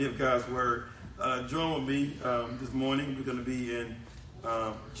Of God's Word. Join with me this morning. We're going to be in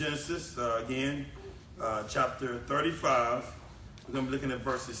Genesis again, chapter 35. We're going to be looking at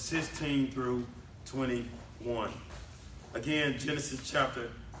verses 16 through 21. Again, Genesis chapter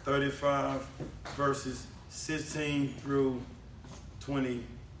 35, verses 16 through 21.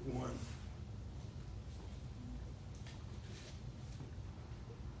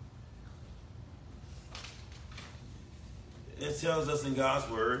 It tells us in God's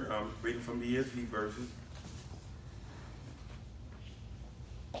Word, I'm reading from the ESV version.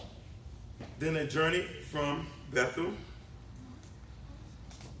 Then they journeyed from Bethel,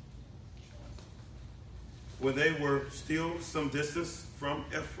 where they were still some distance from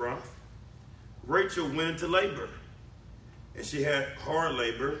Ephrath. Rachel went into labor, and she had hard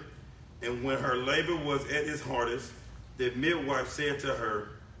labor. And when her labor was at its hardest, the midwife said to her,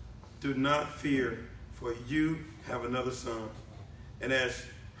 "Do not fear, for you have another son." And as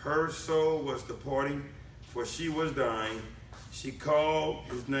her soul was departing, for she was dying, she called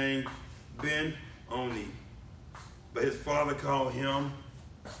his name Ben-Oni. But his father called him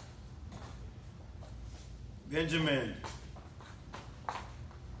Benjamin.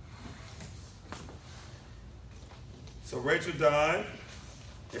 So Rachel died,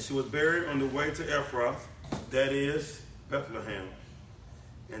 and she was buried on the way to Ephrath, that is, Bethlehem.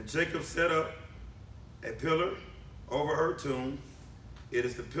 And Jacob set up a pillar over her tomb. It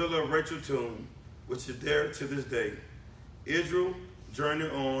is the pillar of Rachel's tomb, which is there to this day. Israel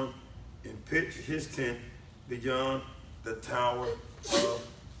journeyed on and pitched his tent beyond the Tower of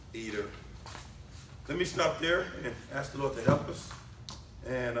Eder. Let me stop there and ask the Lord to help us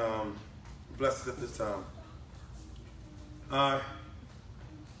and bless us at this time.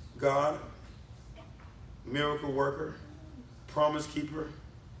 God, miracle worker, promise keeper,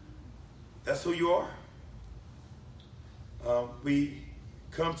 that's who you are. We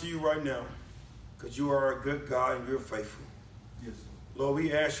come to you right now because you are a good God and you're faithful. Yes. Lord,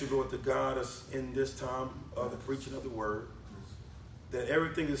 we ask you, Lord, to guide us in this time of the preaching of the word. Yes. That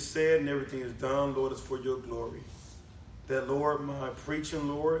everything is said and everything is done, Lord, is for your glory. That, Lord, my preaching,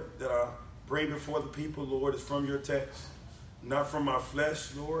 Lord, that I bring before the people, Lord, is from your text. Not from my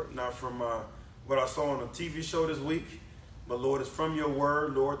flesh, Lord, not from what I saw on a TV show this week, but, Lord, it's from your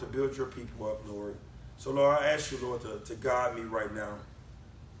word, Lord, to build your people up, Lord. So, Lord, I ask you, Lord, to guide me right now.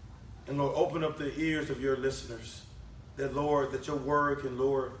 And, Lord, open up the ears of your listeners. That, Lord, that your word can,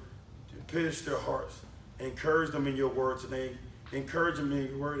 Lord, pierce their hearts. Encourage them in your word today. Encourage them in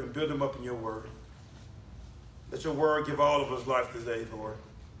your word and build them up in your word. Let your word give all of us life today, Lord.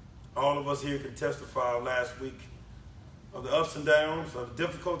 All of us here can testify last week of the ups and downs, of the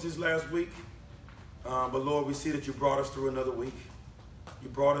difficulties last week. But, Lord, we see that you brought us through another week. You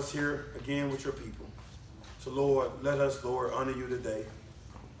brought us here again with your people. So, Lord, let us, Lord, honor you today.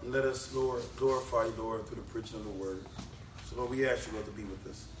 And let us, Lord, glorify you, Lord, through the preaching of the word. So, Lord, we ask you, Lord, to be with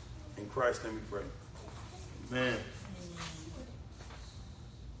us. In Christ's name we pray. Amen.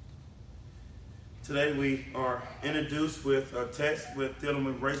 Today we are introduced with a text with dealing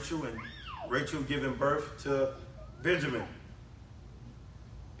with Rachel and Rachel giving birth to Benjamin.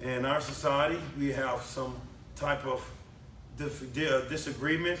 In our society, we have some type of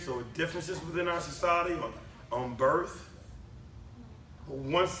disagreements or differences within our society on birth.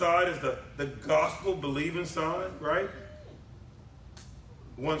 One side is the gospel believing side, right?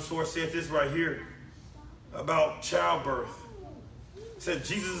 One source said this right here about childbirth. It said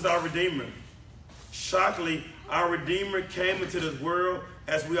Jesus is our Redeemer. Shockingly, our Redeemer came into this world,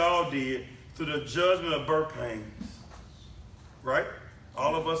 as we all did, through the judgment of birth pains. Right?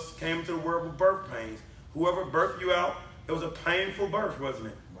 All of us came into the world with birth pains. Whoever birthed you out, it was a painful birth, wasn't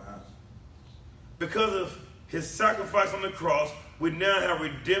it? Wow. Because of his sacrifice on the cross, we now have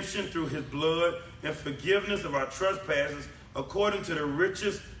redemption through his blood and forgiveness of our trespasses according to the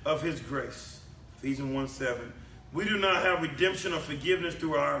riches of his grace. Ephesians 1:7. We do not have redemption or forgiveness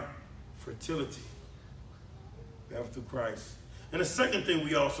through our fertility. We have it through Christ. And the second thing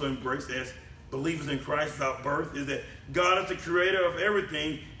we also embrace as believers in Christ about birth is that God is the creator of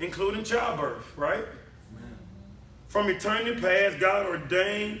everything, including childbirth, right? Amen. From eternity past, God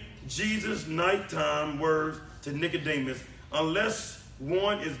ordained Jesus' nighttime words to Nicodemus. Unless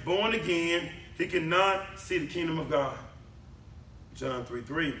one is born again, he cannot see the kingdom of God. John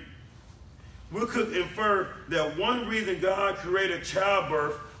 3:3. We could infer that one reason God created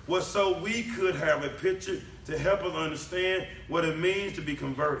childbirth was so we could have a picture to help us understand what it means to be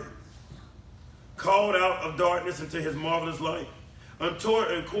converted. Called out of darkness into his marvelous light.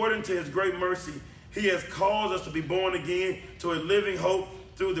 According to his great mercy, he has caused us to be born again to a living hope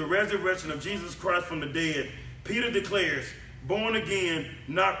through the resurrection of Jesus Christ from the dead. Peter declares, born again,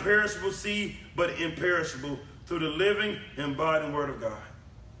 not perishable seed, but imperishable, through the living and abiding word of God.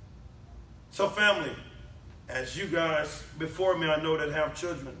 So family, as you guys before me, I know that have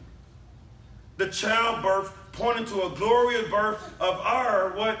children, the childbirth pointing to a glorious birth of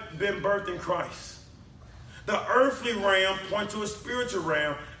our what been birthed in Christ. The earthly realm points to a spiritual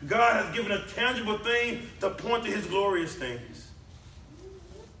realm. God has given a tangible thing to point to his glorious things.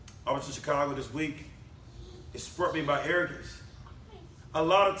 I was in Chicago this week. It struck me by arrogance. A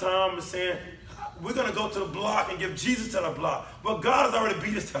lot of time we're saying, we're going to go to the block and give Jesus to the block. But God has already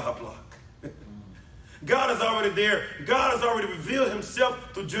beat us to our block. God is already there. God has already revealed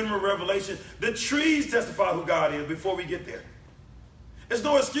himself through general revelation. The trees testify who God is before we get there. There's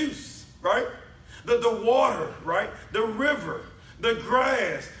no excuse, right? The water, right? The river, the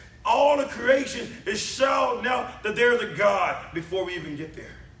grass, all the creation is shouting out that there's a God before we even get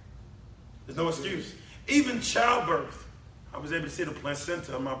there. There's no excuse. Even childbirth. I was able to see the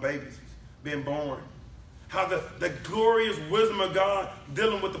placenta of my babies being born. How the glorious wisdom of God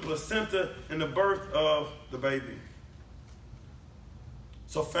dealing with the placenta and the birth of the baby.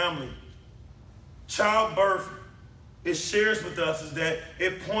 So family, childbirth, it shares with us is that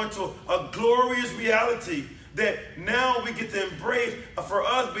it points to a glorious reality that now we get to embrace for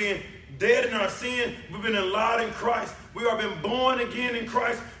us being dead in our sin. We've been alive in Christ. We are been born again in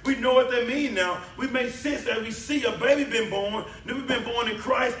Christ. We know what that means now. We make sense that we see a baby been born. Then we've been born in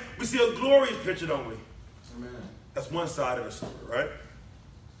Christ. We see a glorious picture, don't we? Amen. That's one side of the story, right?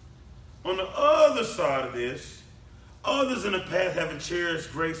 On the other side of this, others in the past haven't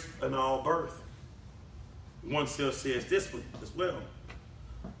cherished grace in all birth. One still says this one as well.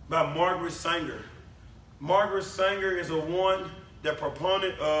 By Margaret Sanger. Margaret Sanger is a one that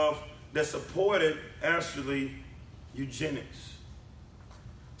proponent of, that supported actually eugenics.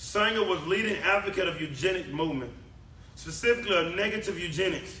 Sanger was leading advocate of eugenics movement, specifically of negative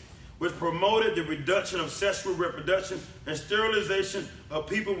eugenics, which promoted the reduction of sexual reproduction and sterilization of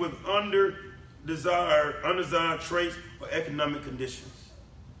people with undesired traits or economic conditions.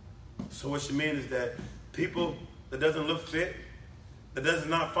 So what she means is that people that doesn't look fit, that does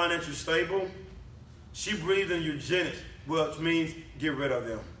not financially stable, she believes in eugenics, which means get rid of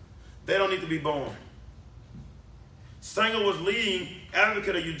them. They don't need to be born. Sanger was leading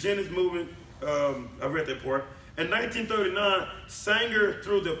advocate of eugenics movement. I read that part. In 1939, Sanger,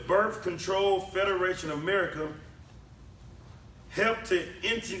 through the Birth Control Federation of America, helped to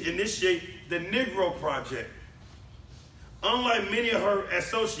initiate the Negro Project. Unlike many of her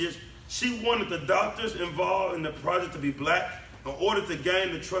associates, she wanted the doctors involved in the project to be black in order to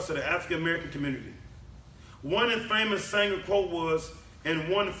gain the trust of the African American community. One famous Sanger quote was, and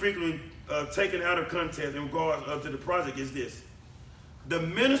one frequently taken out of context in regards to the project, is this: the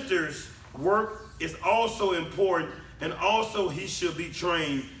minister's work is also important, and also he should be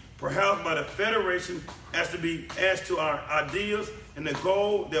trained, perhaps by the Federation, as to our ideas and the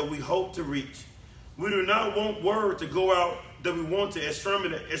goal that we hope to reach. We do not want word to go out that we want to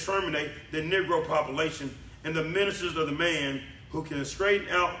exterminate the Negro population, and the ministers of the man who can straighten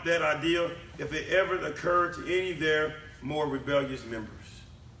out that idea if it ever occurred to any of their more rebellious members.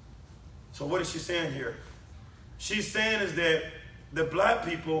 So what is she saying here? She's saying is that the black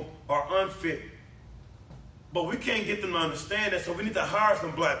people are unfit. But we can't get them to understand that, so we need to hire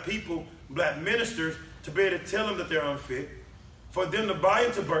some black people, black ministers, to be able to tell them that they're unfit, for them to buy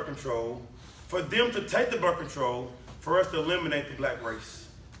into birth control, for them to take the birth control, for us to eliminate the black race.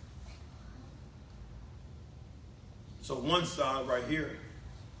 So one side right here,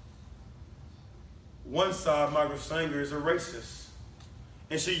 one side, Margaret Sanger, is a racist.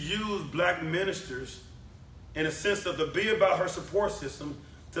 And she used black ministers in a sense of to be about her support system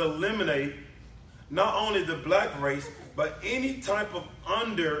to eliminate not only the black race, but any type of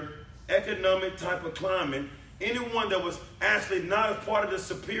under economic type of climate, anyone that was actually not a part of the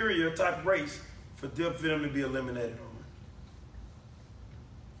superior type race, for them to be eliminated on.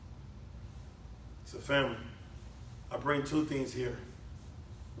 So family, I bring two things here.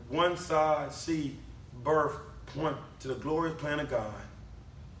 One side see birth point to the glorious plan of God.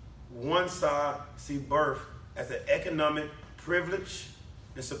 One side see birth as an economic privilege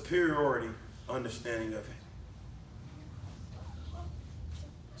and superiority understanding of it.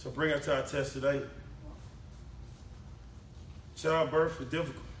 So bring us to our text today. Childbirth is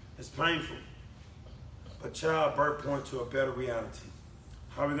difficult. It's painful. But childbirth points to a better reality.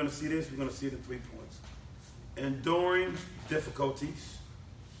 How are we going to see this? We're going to see it in 3 points. Enduring difficulties,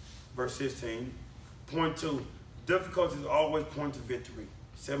 verse 16. Point 2, difficulties always point to victory,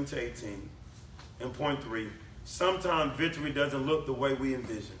 7 to 18. And point 3, sometimes victory doesn't look the way we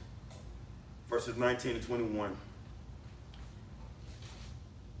envision, verses 19 to 21.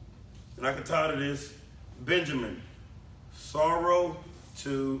 And I can title this, Benjamin, Sorrow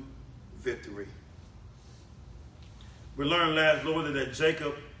to Victory. We learned last Lord that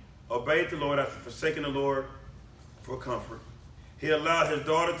Jacob obeyed the Lord after forsaking the Lord for comfort. He allowed his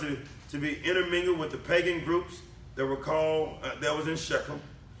daughter to be intermingled with the pagan groups that were called, that was in Shechem,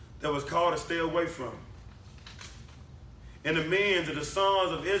 that was called to stay away from. And the men of the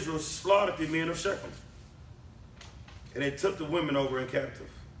sons of Israel slaughtered the men of Shechem. And they took the women over in captive.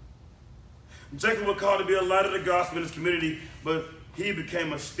 Jacob was called to be a light of the gospel in his community, but he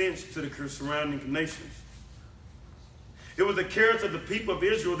became a stench to the surrounding nations. It was the character of the people of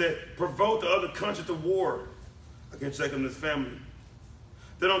Israel that provoked the other countries to war against Jacob and his family.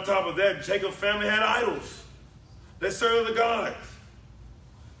 Then on top of that, Jacob's family had idols. They served the gods.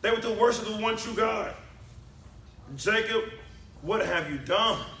 They were to worship the one true God. Jacob, what have you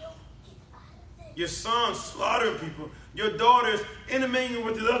done? Your son slaughtering people. Your daughters intermingling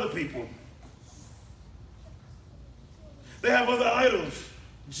with these other people. They have other idols.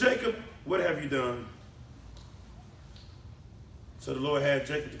 Jacob, what have you done? So the Lord had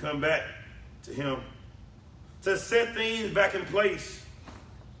Jacob to come back to him, to set things back in place,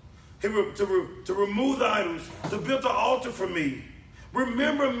 to remove the idols, to build an altar for me.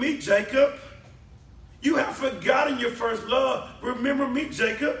 Remember me, Jacob. You have forgotten your first love. Remember me,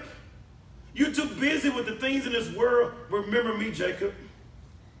 Jacob. You're too busy with the things in this world. Remember me, Jacob.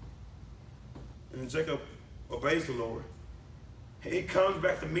 And Jacob obeys the Lord. He comes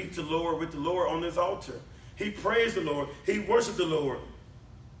back to meet the Lord with the Lord on this altar. He prays the Lord. He worships the Lord.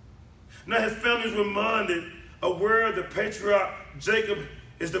 Now his family is reminded of where the patriarch Jacob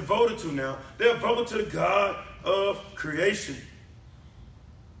is devoted to now. They're devoted to the God of creation.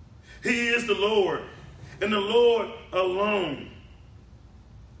 He is the Lord, and the Lord alone.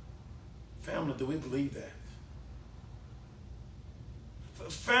 Family, do we believe that?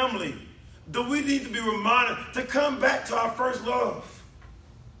 Family, do we need to be reminded to come back to our first love?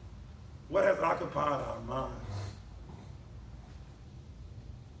 What has occupied our minds?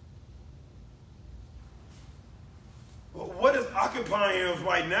 What is occupying us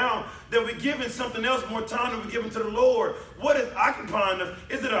right now that we're giving something else more time than we're giving to the Lord? What is occupying us?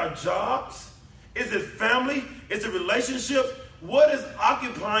 Is it our jobs? Is it family? Is it relationships? What is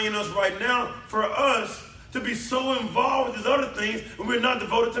occupying us right now for us to be so involved with these other things when we're not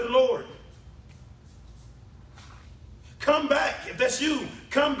devoted to the Lord? Come back. If that's you,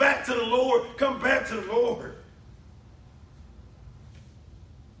 come back to the Lord. Come back to the Lord.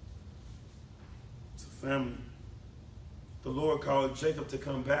 It's a family. The Lord called Jacob to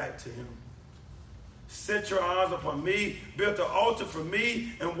come back to him. Set your eyes upon me, build an altar for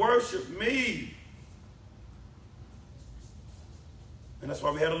me, and worship me. And that's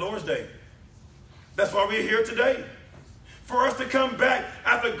why we had a Lord's Day. That's why we're here today. For us to come back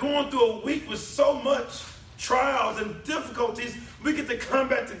after going through a week with so much trials and difficulties, we get to come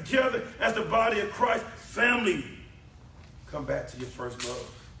back together as the body of Christ. Family, come back to your first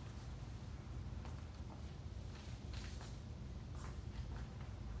love.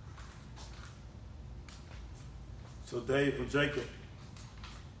 So Jacob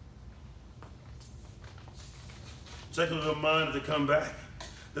was reminded to come back,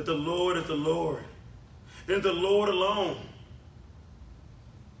 that the Lord is the Lord, and the Lord alone.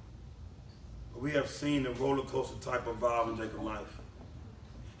 We have seen the roller coaster type of vibe in Jacob's life.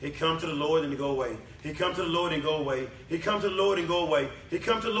 He come to the Lord and he go away. He come to the Lord and go away. He come to the Lord and go away. He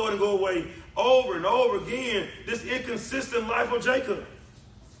come to the Lord and go away. Over and over again, this inconsistent life of Jacob.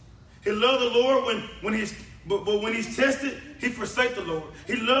 He loved the Lord when he's tested, he forsake the Lord.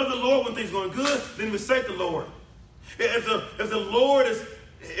 He loved the Lord when things going good, then he forsake the Lord. If the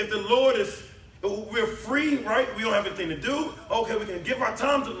Lord is, we're free, right? We don't have anything to do. Okay, we can give our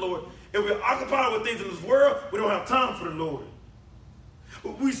time to the Lord. If we're occupied with things in this world, we don't have time for the Lord.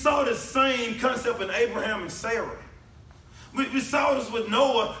 We saw this same concept in Abraham and Sarah. We saw this with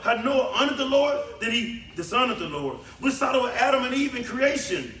Noah, how Noah honored the Lord, then he dishonored the Lord. We saw it with Adam and Eve in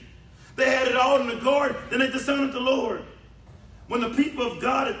creation. They had it all in the garden, then they dishonored the Lord. When the people of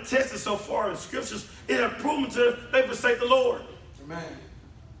God had tested so far in scriptures, it had proven to them they forsake the Lord. Amen.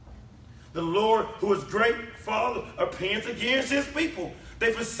 The Lord, who is great Father, repents against his people.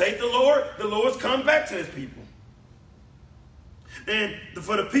 They forsake the Lord's come back to his people. And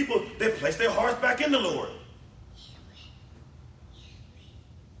for the people, they place their hearts back in the Lord.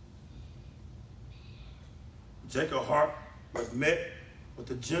 Jacob's heart was met with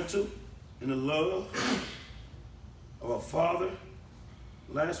the gentle and the love of a father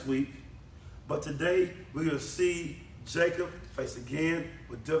last week. But today, we're going to see Jacob face again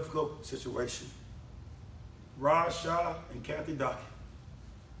with difficult situation. Raj Shah and Kathy Dockett.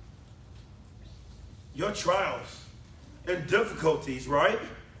 your trials and difficulties, right?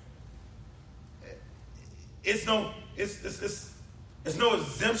 It's no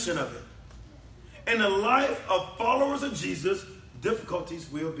exemption of it. In the life of followers of Jesus, difficulties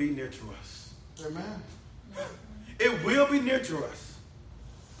will be near to us. Amen. It will be near to us.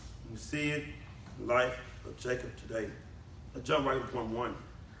 We see it in the life of Jacob today. Let's jump right to point 1.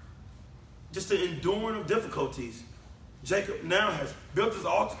 Just the enduring of difficulties. Jacob now has built his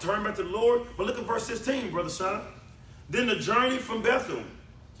altar, turned back to the Lord. But look at verse 16, Brother Sean. Then the journey from Bethel.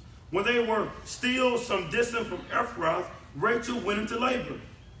 When they were still some distance from Ephrath, Rachel went into labor.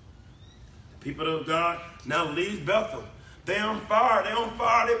 The people of God now leaves Bethel. They're on fire.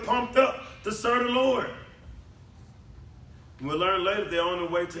 They're pumped up to serve the Lord. And we'll learn later they're on the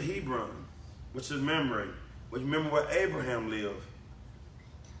way to Hebron, which is Mamre, which remember where Abraham lived.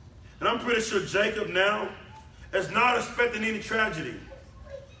 And I'm pretty sure Jacob now is not expecting any tragedy.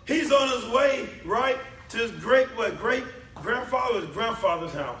 He's on his way, right, to his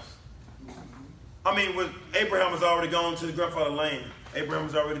great-grandfather's house. I mean, when Abraham was already gone to his grandfather's land. Abraham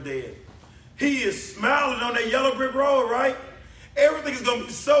was already dead. He is smiling on that yellow brick road, right? Everything is going to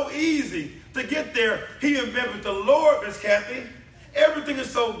be so easy to get there. He remembered the Lord, Miss Kathy. Everything is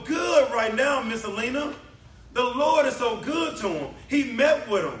so good right now, Miss Alina. The Lord is so good to him. He met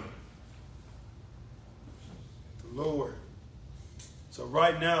with him. The Lord. So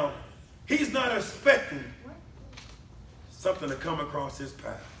right now, he's not expecting something to come across his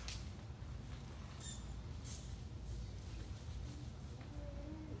path.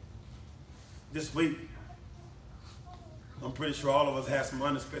 This week, I'm pretty sure all of us have some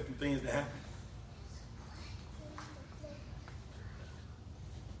unexpected things that happen.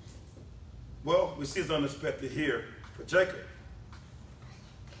 Well, we see it's unexpected here for Jacob.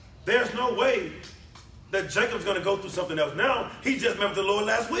 There's no way that Jacob's going to go through something else. Now, he just met with the Lord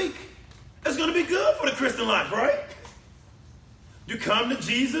last week. It's going to be good for the Christian life, right? You come to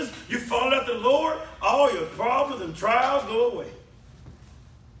Jesus, you follow after the Lord, all your problems and trials go away.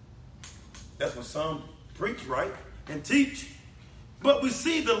 That's what some preach, right? And teach. But we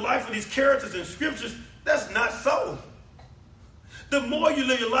see the life of these characters in scriptures, that's not so. The more you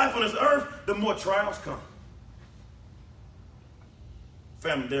live your life on this earth, the more trials come.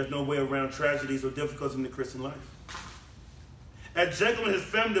 Family, there's no way around tragedies or difficulties in the Christian life. As Jacob and his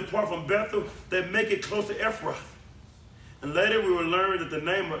family depart from Bethel, they make it close to Ephrath. And later we will learn that the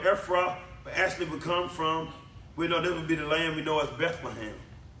name of Ephrath actually would come from, we know this would be the land we know as Bethlehem.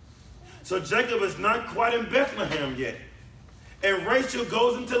 So Jacob is not quite in Bethlehem yet. And Rachel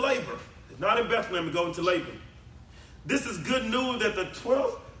goes into labor. It's not in Bethlehem, it goes into labor. This is good news that the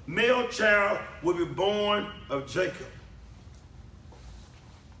 12th male child will be born of Jacob.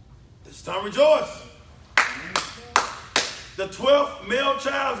 This time rejoice. The 12th male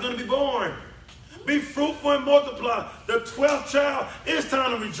child is going to be born. Be fruitful and multiply. The 12th child, it's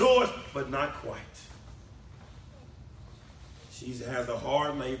time to rejoice, but not quite. She has a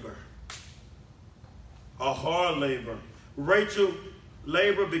hard labor. A hard labor. Rachel's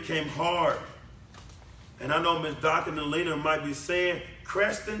labor became hard. And I know Ms. Dr. and Lena might be saying,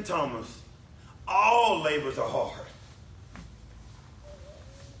 Creston Thomas, all labors are hard.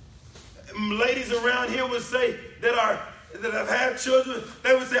 Ladies around here would say that have had children,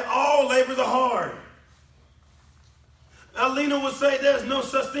 they would say all labors are hard. Alina would say there's no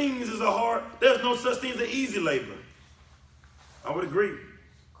such thing as there's no such thing as an easy labor. I would agree.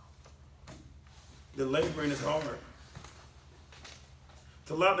 The laboring is hard.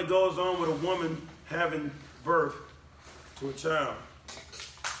 It's a lot that goes on with a woman having birth to a child.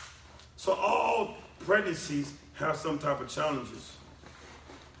 So all pregnancies have some type of challenges.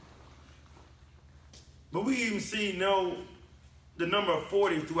 But we even see the number of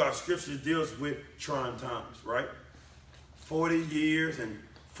 40 throughout Scripture deals with trying times, right? 40 years and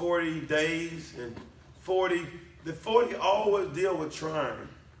 40 days and 40. The 40 always deal with trying.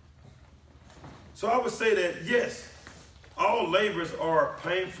 So I would say that, yes, all labors are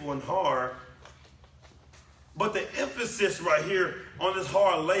painful and hard, but the emphasis right here on this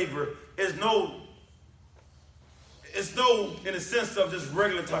hard labor is no, in the sense of just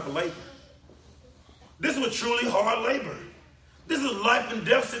regular type of labor. This was truly hard labor. This is life and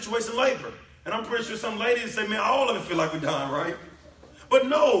death situation labor. And I'm pretty sure some ladies say, man, all of it feel like we're dying, right? But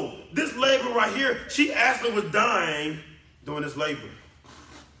no, this labor right here, she actually was dying during this labor.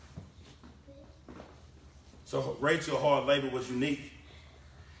 So Rachel's hard labor was unique.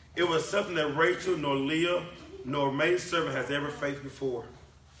 It was something that Rachel, nor Leah, nor maidservant has ever faced before.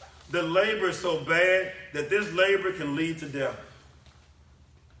 The labor is so bad that this labor can lead to death.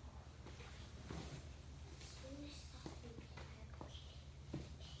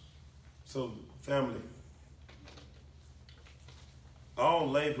 So, family, all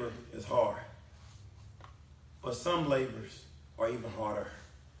labor is hard, but some labors are even harder.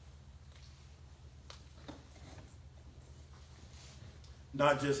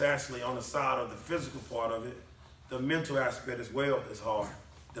 Not just actually on the side of the physical part of it, the mental aspect as well is hard,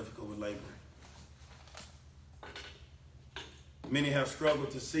 difficult with labor. Many have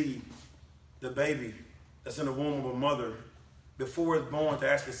struggled to see the baby that's in the womb of a mother before it's born to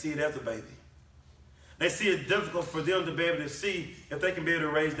actually see it as a baby. They see it difficult for them to be able to see if they can be able to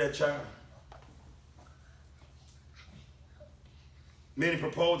raise that child. Many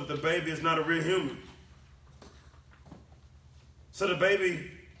propose that the baby is not a real human. So the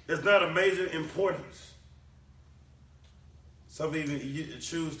baby is not of major importance. Some even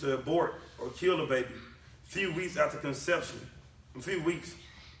choose to abort or kill the baby a few weeks after conception, a few weeks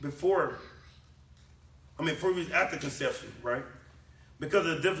before, 4 weeks after conception, right? Because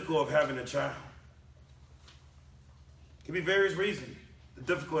of the difficulty of having a child. It can be various reasons, the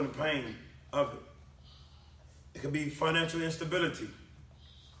difficulty and pain of it. It could be financial instability,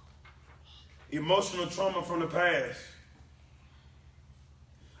 emotional trauma from the past.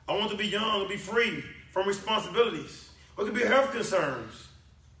 I want to be young and be free from responsibilities. Or it could be health concerns,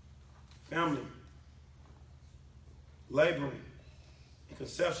 family, laboring, and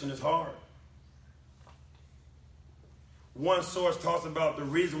conception is hard. One source talks about the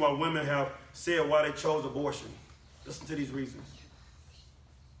reason why women have said why they chose abortion. Listen to these reasons.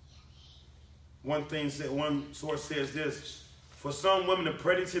 One source says this: for some women, the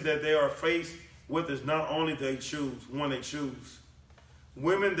pregnancy that they are faced with is not only they choose.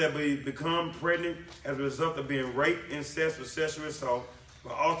 Women that become pregnant as a result of being raped, incest, or sexual assault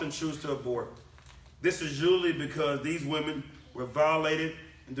will often choose to abort. This is usually because these women were violated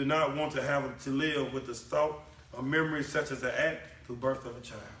and do not want to have to live with the thought or memories such as the act through birth of a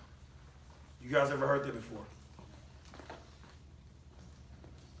child. You guys ever heard that before?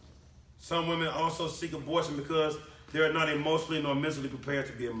 Some women also seek abortion because they are not emotionally nor mentally prepared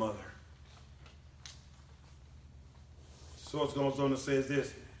to be a mother. Source goes on and says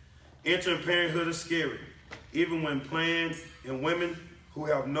this: entering parenthood is scary, even when planned, and women who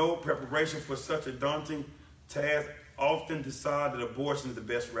have no preparation for such a daunting task often decide that abortion is the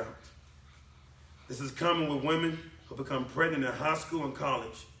best route. This is common with women who become pregnant in high school and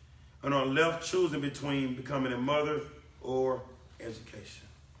college and are left choosing between becoming a mother or education.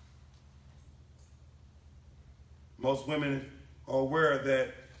 Most women are aware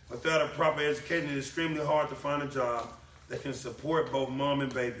that without a proper education, it is extremely hard to find a job that can support both mom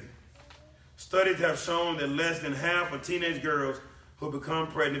and baby. Studies have shown that less than half of teenage girls who become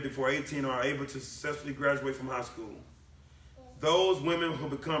pregnant before 18 are able to successfully graduate from high school. Those women who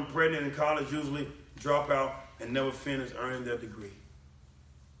become pregnant in college usually drop out and never finish earning their degree.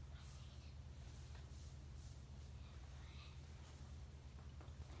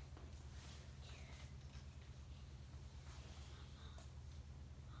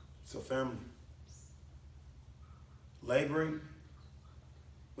 So family, laboring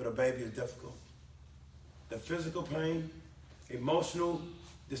with a baby is difficult. The physical pain, emotional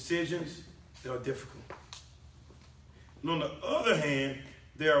decisions, they are difficult. And on the other hand,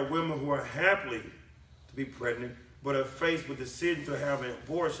 there are women who are happy to be pregnant, but are faced with the decision to have an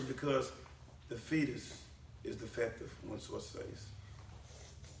abortion because the fetus is defective, one source says.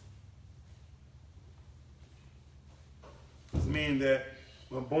 This means that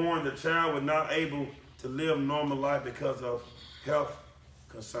when born, the child was not able to live normal life because of health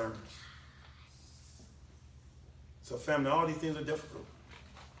concerns. So family, all these things are difficult.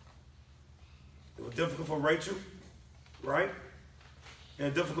 It was difficult for Rachel, right?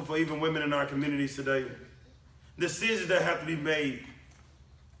 And difficult for even women in our communities today. Decisions that have to be made,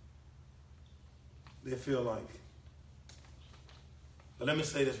 they feel like. But let me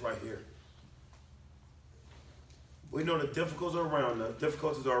say this right here. We know the difficulties are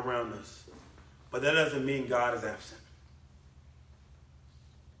around us, but that doesn't mean God is absent.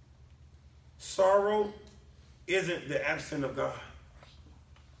 Sorrow isn't the absence of God.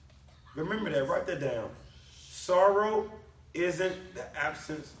 Remember that, write that down. Sorrow isn't the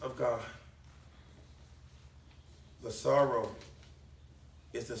absence of God. But sorrow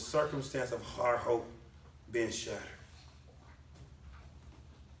is the circumstance of our hope being shattered.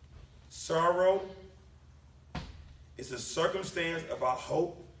 Sorrow is the circumstance of our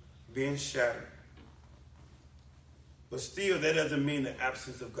hope being shattered. But still, that doesn't mean the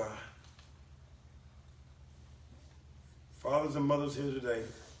absence of God. Fathers and mothers here today,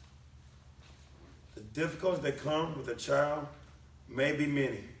 the difficulties that come with a child may be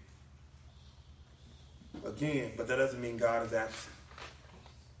many. Again, but that doesn't mean God is absent.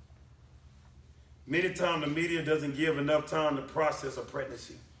 Many times the media doesn't give enough time to process a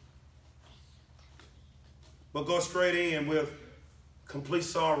pregnancy. But go straight in with complete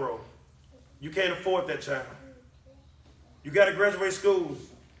sorrow. You can't afford that child. You got to graduate school.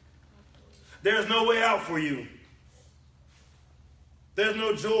 There's no way out for you. There's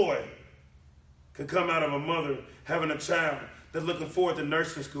no joy can come out of a mother having a child that's looking forward to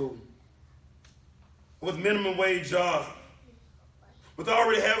nursing school, with minimum wage job, with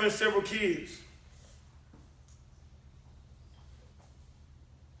already having several kids.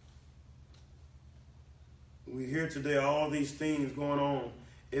 We hear today all these things going on.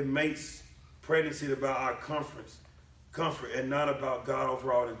 It makes pregnancy about our comfort and not about God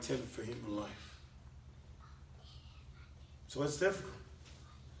overall intended for human life. So it's difficult.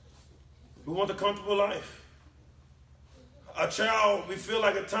 We want a comfortable life. A child, we feel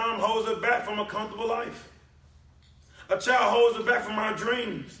like at times holds us back from a comfortable life. A child holds us back from our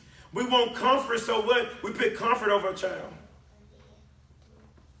dreams. We want comfort, so what? We pick comfort over a child.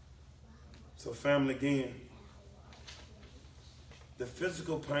 So family, again, the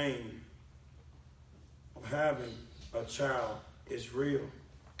physical pain of having a child is real.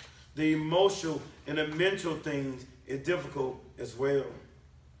 The emotional and the mental things is difficult as well.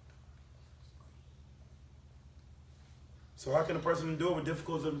 So how can a person endure with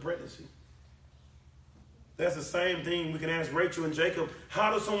difficulties in pregnancy? That's the same thing we can ask Rachel and Jacob.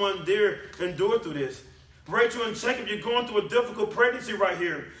 How does someone endure through this? Rachel and Jacob, you're going through a difficult pregnancy right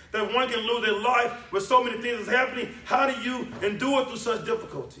here. That one can lose their life with so many things that's happening. How do you endure through such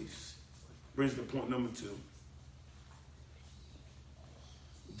difficulties? Brings to point number 2.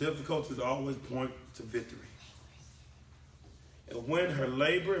 Difficulties always point to victory. And when her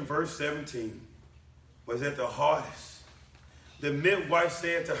labor, in verse 17, was at the hardest, the midwife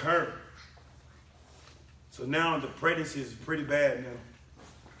said to her, so now the pregnancy is pretty bad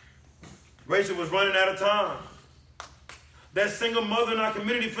now. Rachel was running out of time. That single mother in our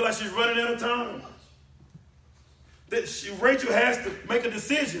community feel like she's running out of time. Rachel has to make a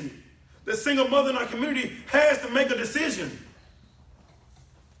decision. The single mother in our community has to make a decision.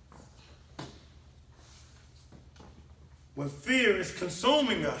 When fear is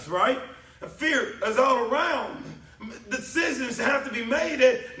consuming us, right? And fear is all around. Decisions have to be made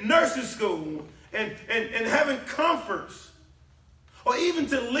at nursing school and having comforts. Or even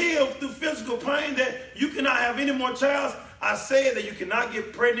to live through physical pain that you cannot have any more child. I said that you cannot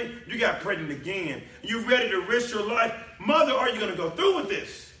get pregnant. You got pregnant again. You ready to risk your life? Mother, are you going to go through with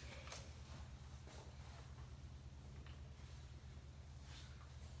this?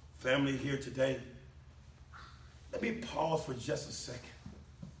 Family here today, let me pause for just a second.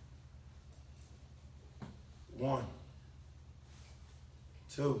 1,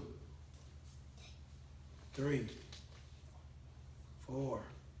 2, 3, 4.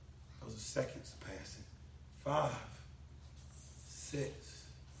 Those are seconds passing. 5, 6.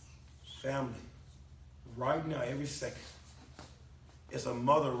 Family. Right now, every second. It's a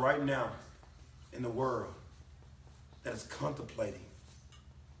mother right now in the world that is contemplating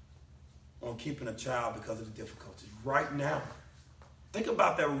on keeping a child because of the difficulties. Right now. Think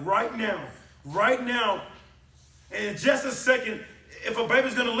about that right now. Right now. And in just a second, if a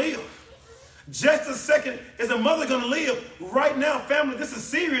baby's going to live. Just a second, is a mother going to live? Right now, family, this is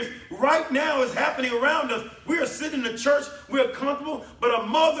serious. Right now is happening around us. We are sitting in the church. We're comfortable. But a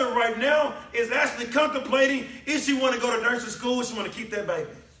mother right now is actually contemplating, is she want to go to nursing school? Or she want to keep that baby?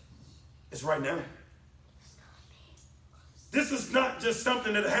 It's right now. This is not just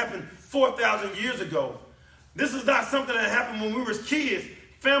something that happened 4,000 years ago. This is not something that happened when we were kids.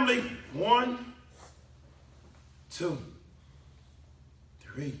 Family, 1, 2,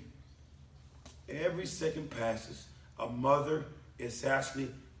 3. Every second passes, a mother is actually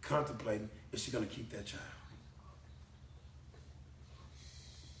contemplating, is she going to keep that child?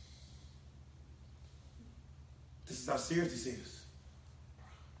 This is how serious this is.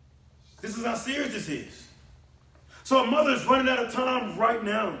 This is how serious this is. So a mother is running out of time right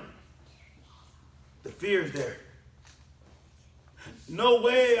now. The fear is there. No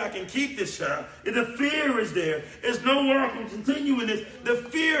way I can keep this child. The fear is there. There's no way I can continue in this. The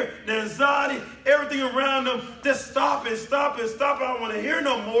fear, the anxiety, everything around them. Just stop it, stop it, stop it. I don't want to hear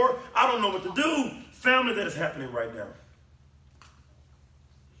no more. I don't know what to do. Family, that is happening right now.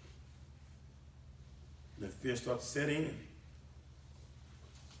 The fear starts to set in.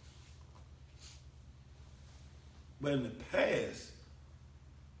 But in the past,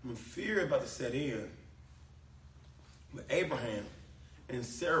 when fear is about to set in, with Abraham and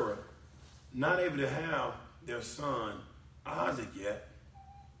Sarah not able to have their son Isaac yet,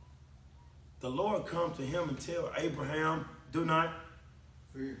 the Lord comes to him and tell Abraham, do not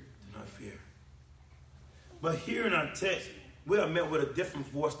fear. Do not fear. But here in our text, we are met with a different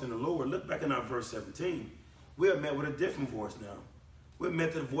voice than the Lord. Look back in our verse 17. We are met with a different voice now. We're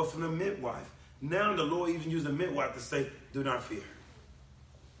met with the voice from the midwife. Now the Lord even used the midwife to say, do not fear.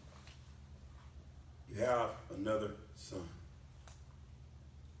 You have another son.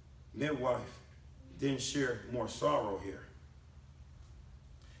 Midwife didn't share more sorrow here.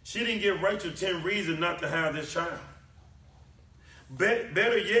 She didn't give Rachel 10 reasons not to have this child.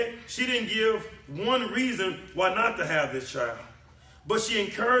 Better yet, she didn't give one reason why not to have this child. But she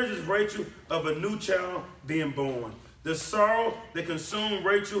encourages Rachel of a new child being born. The sorrow that consumed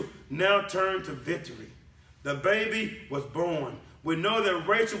Rachel now turned to victory. The baby was born. We know that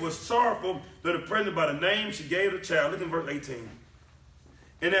Rachel was sorrowful, though pregnant by the name she gave the child. Look in verse 18.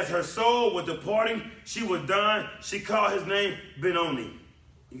 And as her soul was departing, she was dying. She called his name Benoni.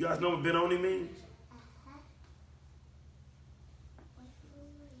 You guys know what Benoni means?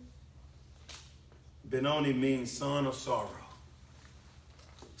 Benoni means son of sorrow.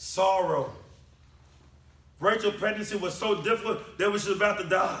 Sorrow. Rachel's pregnancy was so difficult that she was about to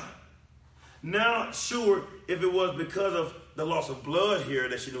die. Not sure if it was because of the loss of blood here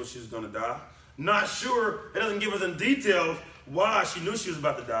that she knew she was going to die. Not sure. It doesn't give us in details why she knew she was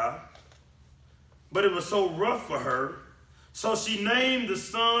about to die. But it was so rough for her. So she named the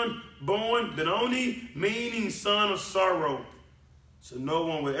son born Benoni, meaning son of sorrow. So no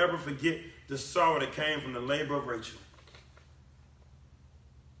one would ever forget the sorrow that came from the labor of Rachel.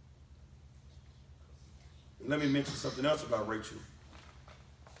 And let me mention something else about Rachel.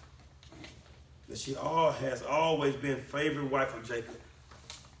 That she has always been favorite wife of Jacob.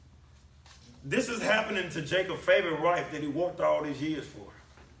 This is happening to Jacob's favorite wife that he worked all these years for.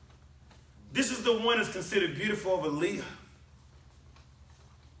 This is the one that's considered beautiful over Leah.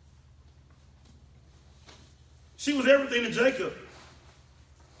 She was everything to Jacob.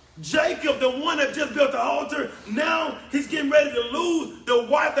 Jacob, the one that just built the altar, now he's getting ready to lose the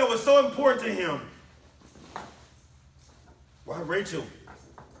wife that was so important to him. Why Rachel?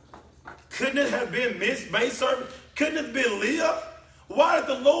 Couldn't it have been Miss maidservant? Couldn't it have been Leah? Why did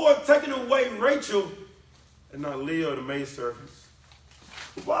the Lord taking away Rachel and not Leah, the maidservants?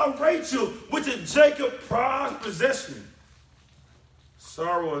 Why Rachel, which is Jacob's prized possession?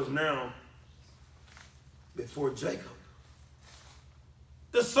 Sorrow is now before Jacob.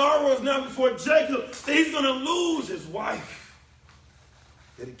 The sorrow is now before Jacob that he's going to lose his wife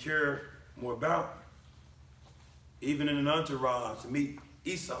that he cared more about. Even in an entourage to meet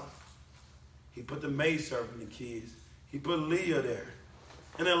Esau, he put the maidservant and the kids. He put Leah there.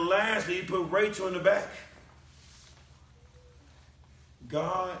 And then lastly, he put Rachel in the back.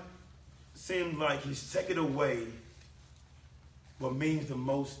 God seems like he's taking away what means the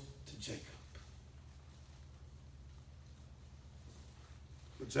most to Jacob.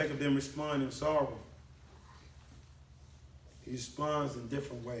 But Jacob didn't respond in sorrow. He responds in a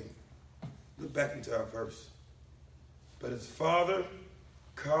different way. Look back into our verse. But his father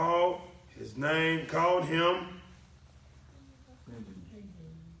called him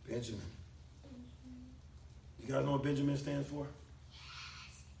Benjamin. You guys know what Benjamin stands for?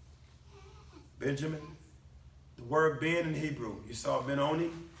 Benjamin. The word Ben in Hebrew. You saw Benoni.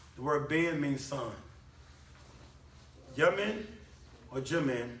 The word Ben means son. Yamin or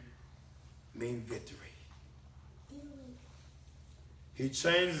Jamin mean victory. He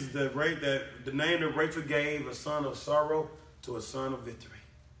changes the name that Rachel gave a son of sorrow to a son of victory.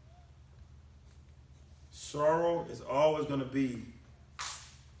 Sorrow is always going to be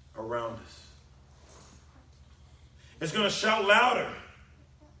around us. It's going to shout louder.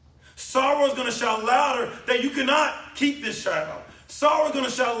 Sorrow is going to shout louder that you cannot keep this child. Sorrow is going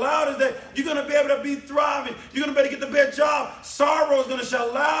to shout louder that you're going to be able to be thriving. You're going to be able to get the best job. Sorrow is going to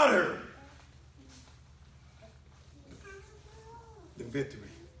shout louder than victory.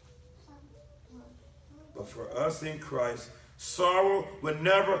 But for us in Christ, sorrow will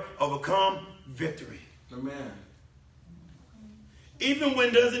never overcome victory. Amen. Even when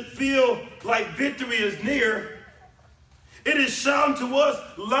it doesn't feel like victory is near, it is shouting to us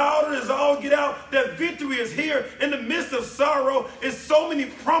louder as all get out that victory is here. In the midst of sorrow is so many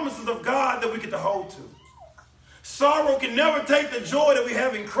promises of God that we get to hold to. Sorrow can never take the joy that we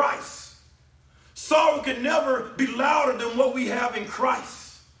have in Christ. Sorrow can never be louder than what we have in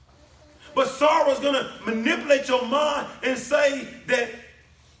Christ. But sorrow is going to manipulate your mind and say that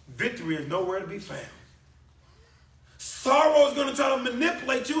victory is nowhere to be found. Sorrow is going to try to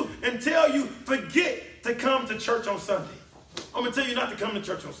manipulate you and tell you, forget to come to church on Sunday. I'm going to tell you not to come to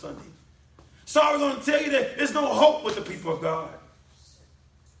church on Sunday. Sorrow is going to tell you that there's no hope with the people of God.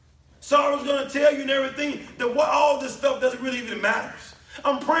 Sorrow is going to tell you and everything that all this stuff doesn't really even matter.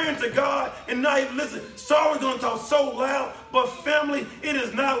 I'm praying to God and not even listen. Sorrow's going to talk so loud, but family, it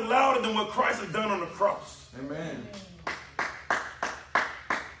is not louder than what Christ has done on the cross. Amen.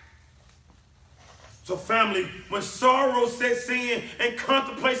 So family, when sorrow sets in and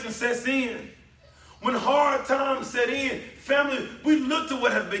contemplation sets in, when hard times set in, family, we look to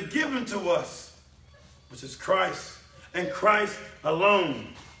what has been given to us, which is Christ and Christ alone.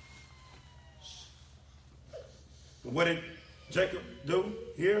 What did Jacob do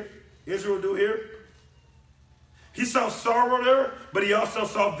here? Israel do here? He saw sorrow there, but he also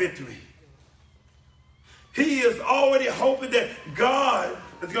saw victory. He is already hoping that God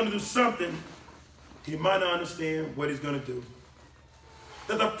is going to do something. He might not understand what he's going to do.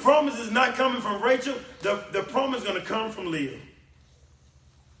 That the promise is not coming from Rachel. The promise is going to come from Leah.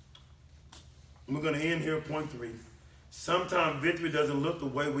 And we're going to end here at point 3. Sometimes victory doesn't look the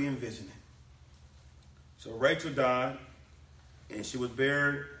way we envision it. So Rachel died, and she was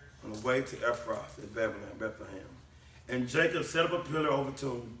buried on the way to Ephrath in Bethlehem. And Jacob set up a pillar over the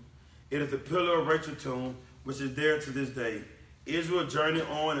tomb. It is the pillar of Rachel's tomb, which is there to this day. Israel journeyed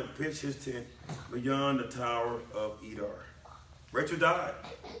on and pitched his tent beyond the tower of Edar. Rachel died.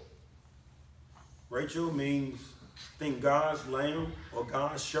 Rachel means, think God's lamb or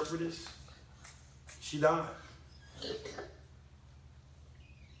God's shepherdess. She died.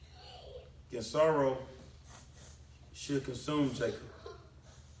 In sorrow, should consume Jacob.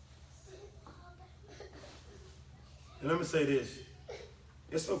 And let me say this.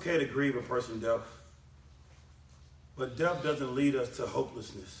 It's okay to grieve a person's death, but death doesn't lead us to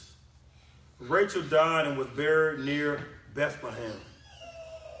hopelessness. Rachel died and was buried near Bethlehem.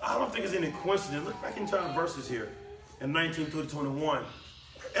 I don't think it's any coincidence. Look back into the verses here in 19 through 21.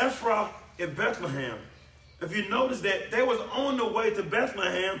 Ephrath and Bethlehem. If you notice that they was on the way to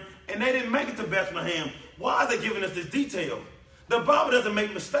Bethlehem and they didn't make it to Bethlehem. Why are they giving us this detail? The Bible doesn't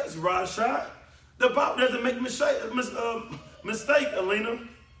make mistakes, Rashad. The Bible doesn't make mistake, Alina.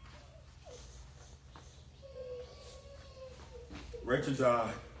 Rachel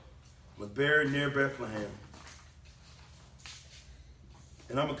died, was buried near Bethlehem.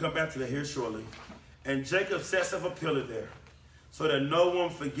 And I'm going to come back to that here shortly. And Jacob sets up a pillar there so that no one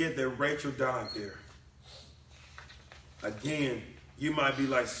forget that Rachel died there. Again, you might be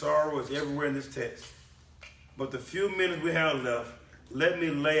like, sorrow is everywhere in this text. But the few minutes we have left, let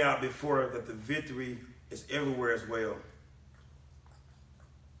me lay out before her that the victory is everywhere as well.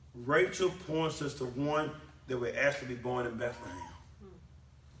 Rachel points us to one that will actually be born in Bethlehem.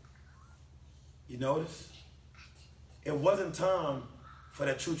 You notice? It wasn't time for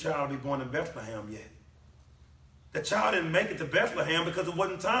that true child to be born in Bethlehem yet. The child didn't make it to Bethlehem because it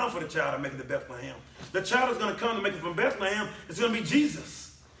wasn't time for the child to make it to Bethlehem. The child is going to come to make it from Bethlehem. It's going to be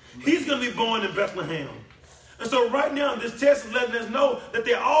Jesus. He's going to be born in Bethlehem. And so right now, this text is letting us know that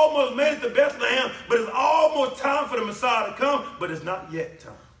they almost made it to Bethlehem, but it's almost time for the Messiah to come, but it's not yet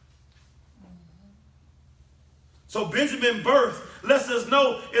time. So Benjamin's birth lets us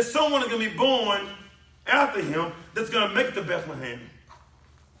know if someone is going to be born after him that's going to make it to Bethlehem.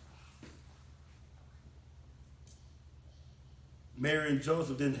 Mary and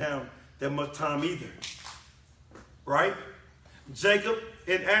Joseph didn't have that much time either. Right? Jacob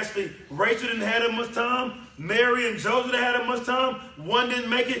and actually Rachel didn't have that much time. Mary and Joseph didn't have that much time. One didn't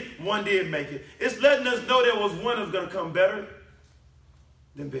make it, one did make it. It's letting us know there was one that was going to come better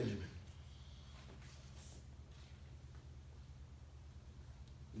than Benjamin.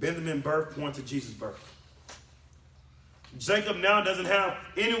 Benjamin's birth points to Jesus' birth. Jacob now doesn't have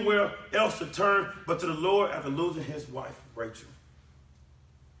anywhere else to turn but to the Lord after losing his wife, Rachel.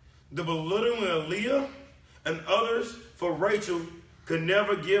 The belittling of Leah and others for Rachel could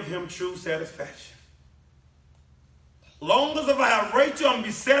never give him true satisfaction. Long as if I have Rachel, I'm going to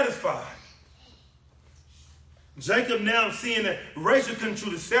be satisfied. Jacob now seeing that Rachel couldn't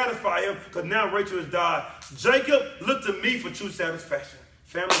truly satisfy him because now Rachel has died. Jacob looked to me for true satisfaction.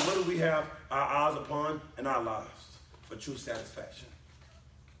 Family, what do we have our eyes upon in our lives for true satisfaction?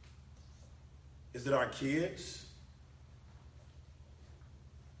 Is it our kids?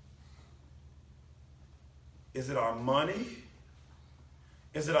 Is it our money?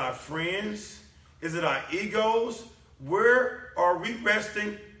 Is it our friends? Is it our egos? Where are we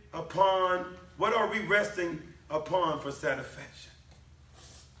resting upon? What are we resting upon for satisfaction?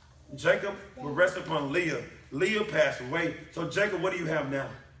 Jacob will rest upon Leah. Leah passed away. So Jacob, what do you have now?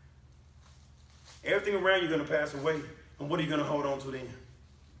 Everything around you is going to pass away. And what are you going to hold on to then?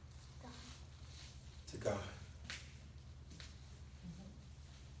 To God.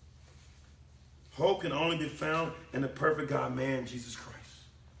 Hope can only be found in the perfect God man, Jesus Christ.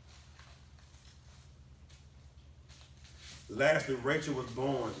 Lastly, Rachel was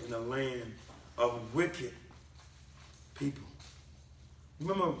born in a land of wicked people.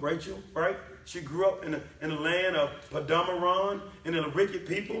 Remember Rachel, right? She grew up in the land of Padamaran and the wicked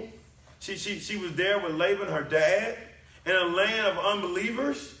people. She was there with Laban, her dad, in a land of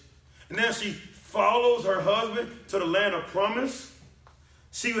unbelievers. And now she follows her husband to the land of promise.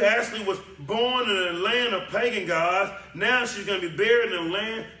 She actually was born in a land of pagan gods. Now she's going to be buried in the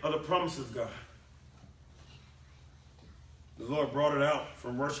land of the promises of God. The Lord brought it out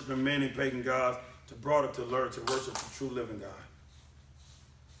from worshiping many pagan gods to brought it to learn to worship the true living God.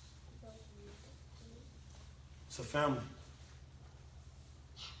 So family,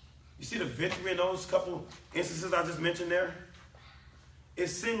 you see the victory in those couple instances I just mentioned there? It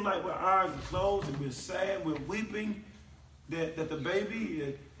seemed like with our eyes closed and we're sad, we're weeping that the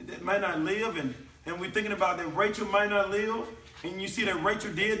baby that might not live, and we're thinking about that Rachel might not live, and you see that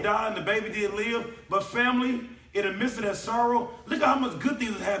Rachel did die and the baby did live. But family, in the midst of that sorrow, look at how much good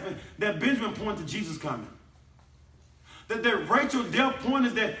things have happened. That Benjamin pointed to Jesus coming. That Rachel dealt point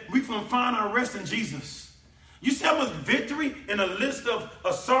is that we can find our rest in Jesus. You see how much victory in the midst of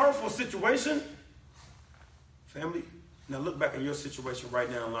a sorrowful situation? Family, now look back at your situation right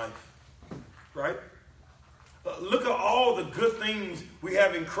now in life. Right? Look at all the good things we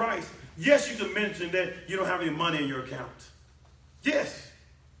have in Christ. Yes, you can mention that you don't have any money in your account. Yes.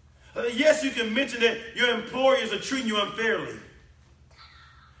 Yes, you can mention that your employers are treating you unfairly.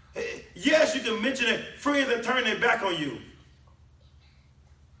 Yes, you can mention that friends are turning their back on you.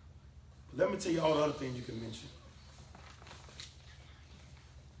 Let me tell you all the other things you can mention.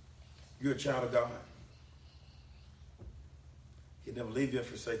 You're a child of God. He'll never leave you or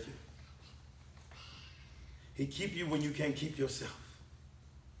forsake you. He keep you when you can't keep yourself.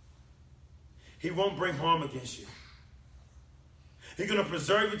 He won't bring harm against you. He's going to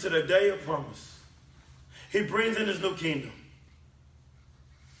preserve you to the day of promise. He brings in his new kingdom.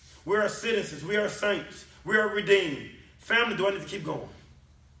 We are citizens. We are saints. We are redeemed. Family, do I need to keep going?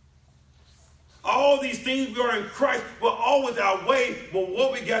 All these things we are in Christ will always outweigh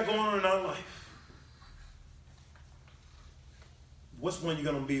what we got going on in our life. Which one you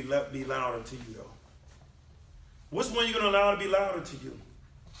going to be louder to you, though? Which one you going to allow to be louder to you?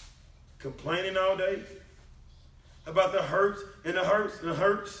 Complaining all day about the hurts and the hurts and the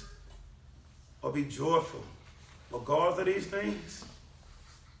hurts? Or be joyful regardless of these things?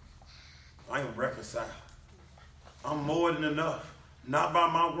 I am reconciled. I'm more than enough. Not by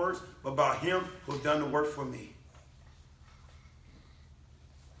my works, but by him who has done the work for me.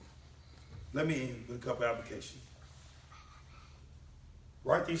 Let me end with a couple applications.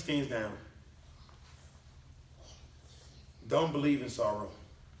 Write these things down. Don't believe in sorrow.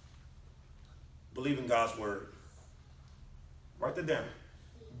 Believe in God's word. Write that down.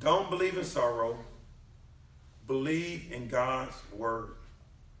 Don't believe in sorrow. Believe in God's word.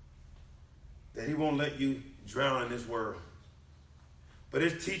 That he won't let you drown in this world. But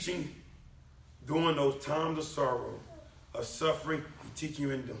it's teaching during those times of sorrow, of suffering, he's teaching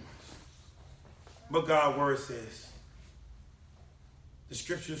you endurance. But God's word says, the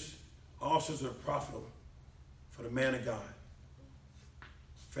scriptures also are profitable for the man of God.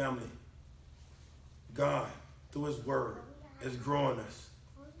 Family, God, through his word, is growing us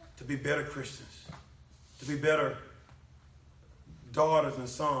to be better Christians, to be better daughters and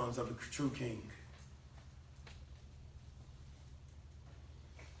sons of the true King.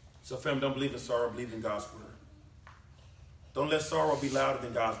 So family, don't believe in sorrow, believe in God's word. Don't let sorrow be louder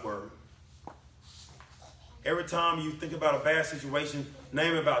than God's word. Every time you think about a bad situation,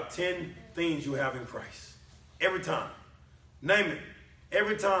 name about 10 things you have in Christ. Every time. Name it.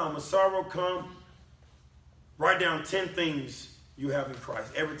 Every time a sorrow comes, write down 10 things you have in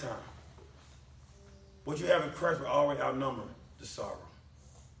Christ. Every time. What you have in Christ will already outnumber the sorrow.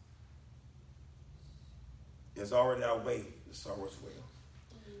 It's already outweighed the sorrow as well.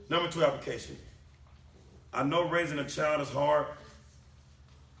 Number 2 application. I know raising a child is hard,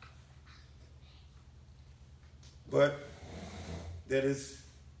 but it's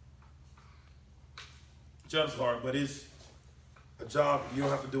a job you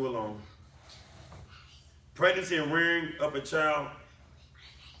don't have to do alone. Pregnancy and rearing up a child,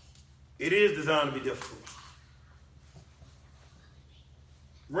 it is designed to be difficult.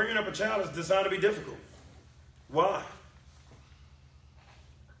 Rearing up a child is designed to be difficult. Why?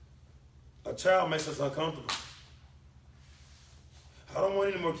 A child makes us uncomfortable. I don't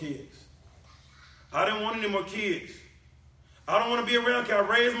want any more kids. I don't want any more kids. I don't want to be around kids. I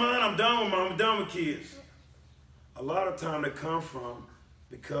raised mine. I'm done with mine. I'm done with kids. A lot of time they come from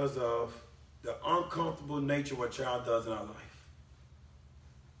because of the uncomfortable nature of what a child does in our life.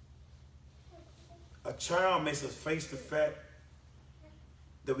 A child makes us face the fact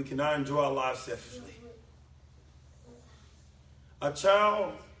that we cannot enjoy our lives selfishly. A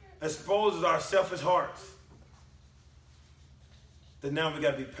child exposes our selfish hearts. That now we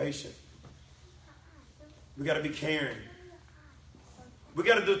got to be patient. We got to be caring. We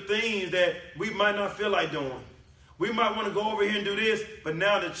got to do things that we might not feel like doing. We might want to go over here and do this, but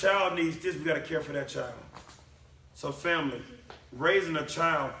now the child needs this. We got to care for that child. So family, raising a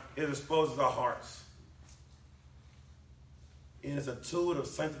child, it exposes our hearts. And it's a tool of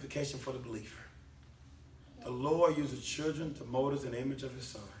sanctification for the believer. The Lord uses children to mold us in the image of his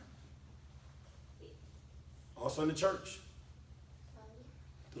Son. Also in the church,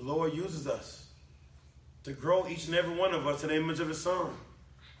 the Lord uses us to grow each and every one of us in the image of his Son.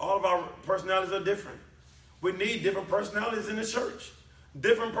 All of our personalities are different. We need different personalities in the church.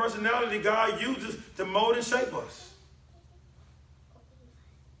 Different personality God uses to mold and shape us.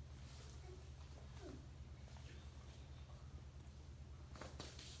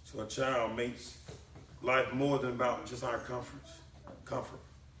 So a child makes life more than about just our comfort.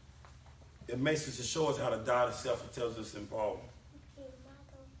 It makes us to show us how to die to self. It tells us in Paul.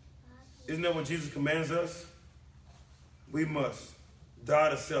 Isn't that what Jesus commands us? We must die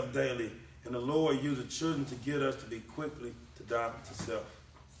to self daily. And the Lord uses children to get us to be quickly to die to self.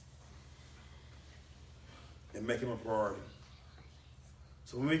 And make him a priority.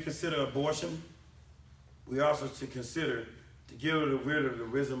 So when we consider abortion, we also should consider to get rid of the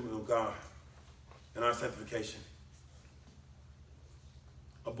wisdom of God and our sanctification.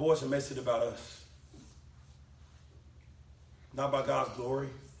 Abortion makes it about us. Not about God's glory.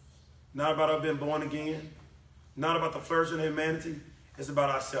 Not about us being born again. Not about the flourishing of humanity. It's about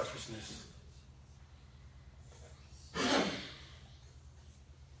our selfishness.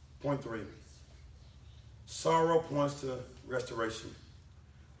 Point 3. Sorrow points to restoration.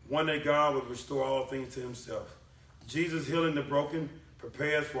 One day God will restore all things to himself. Jesus healing the broken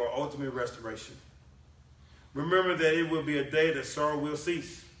prepares for ultimate restoration. Remember that it will be a day that sorrow will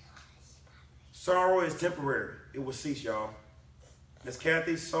cease. Sorrow is temporary. It will cease, y'all. Miss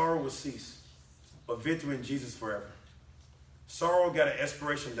Kathy, sorrow will cease, but victory in Jesus forever. Sorrow got an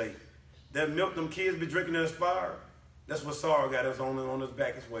expiration date. That milk them kids be drinking that expired, that's what sorrow got us on his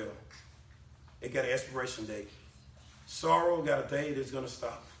back as well. It got an expiration date. Sorrow got a day that's going to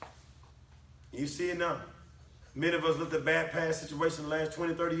stop. You see it now. Many of us looked at bad past situations in the last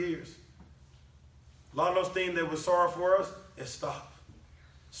 20, 30 years. A lot of those things that were sorrow for us, it stopped.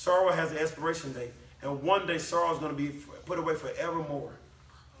 Sorrow has an expiration date. And one day sorrow is going to be put away forevermore.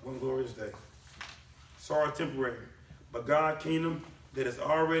 One glorious day. Sorrow is temporary. But God's kingdom that is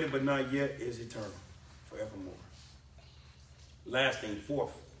already but not yet is eternal. Forevermore. Last thing,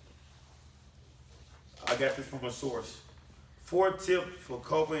 fourth. I got this from a source. 4 tips for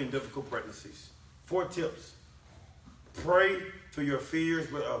coping in difficult pregnancies. 4 tips. Pray through your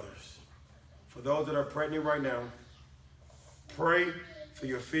fears with others. For those that are pregnant right now, pray for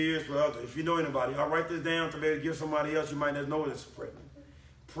your fears with others. If you know anybody, I'll write this down to be able to give somebody else you might not know that's pregnant.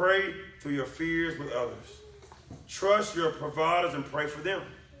 Pray through your fears with others. Trust your providers and pray for them.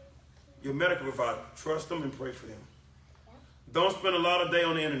 Your medical provider, trust them and pray for them. Don't spend a lot of day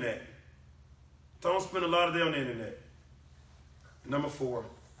on the internet. Don't spend a lot of day on the internet. Number 4,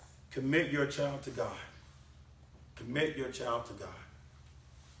 commit your child to God. Commit your child to God.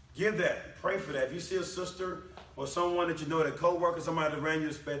 Give that. Pray for that. If you see a sister or someone that you know, a co-worker, somebody that ran you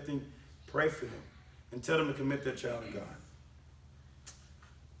expecting, pray for them and tell them to commit their child to God.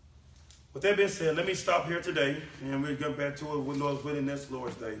 With that being said, let me stop here today and we'll get back to it with Lord's willing next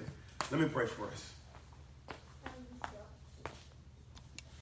Lord's Day. Let me pray for us.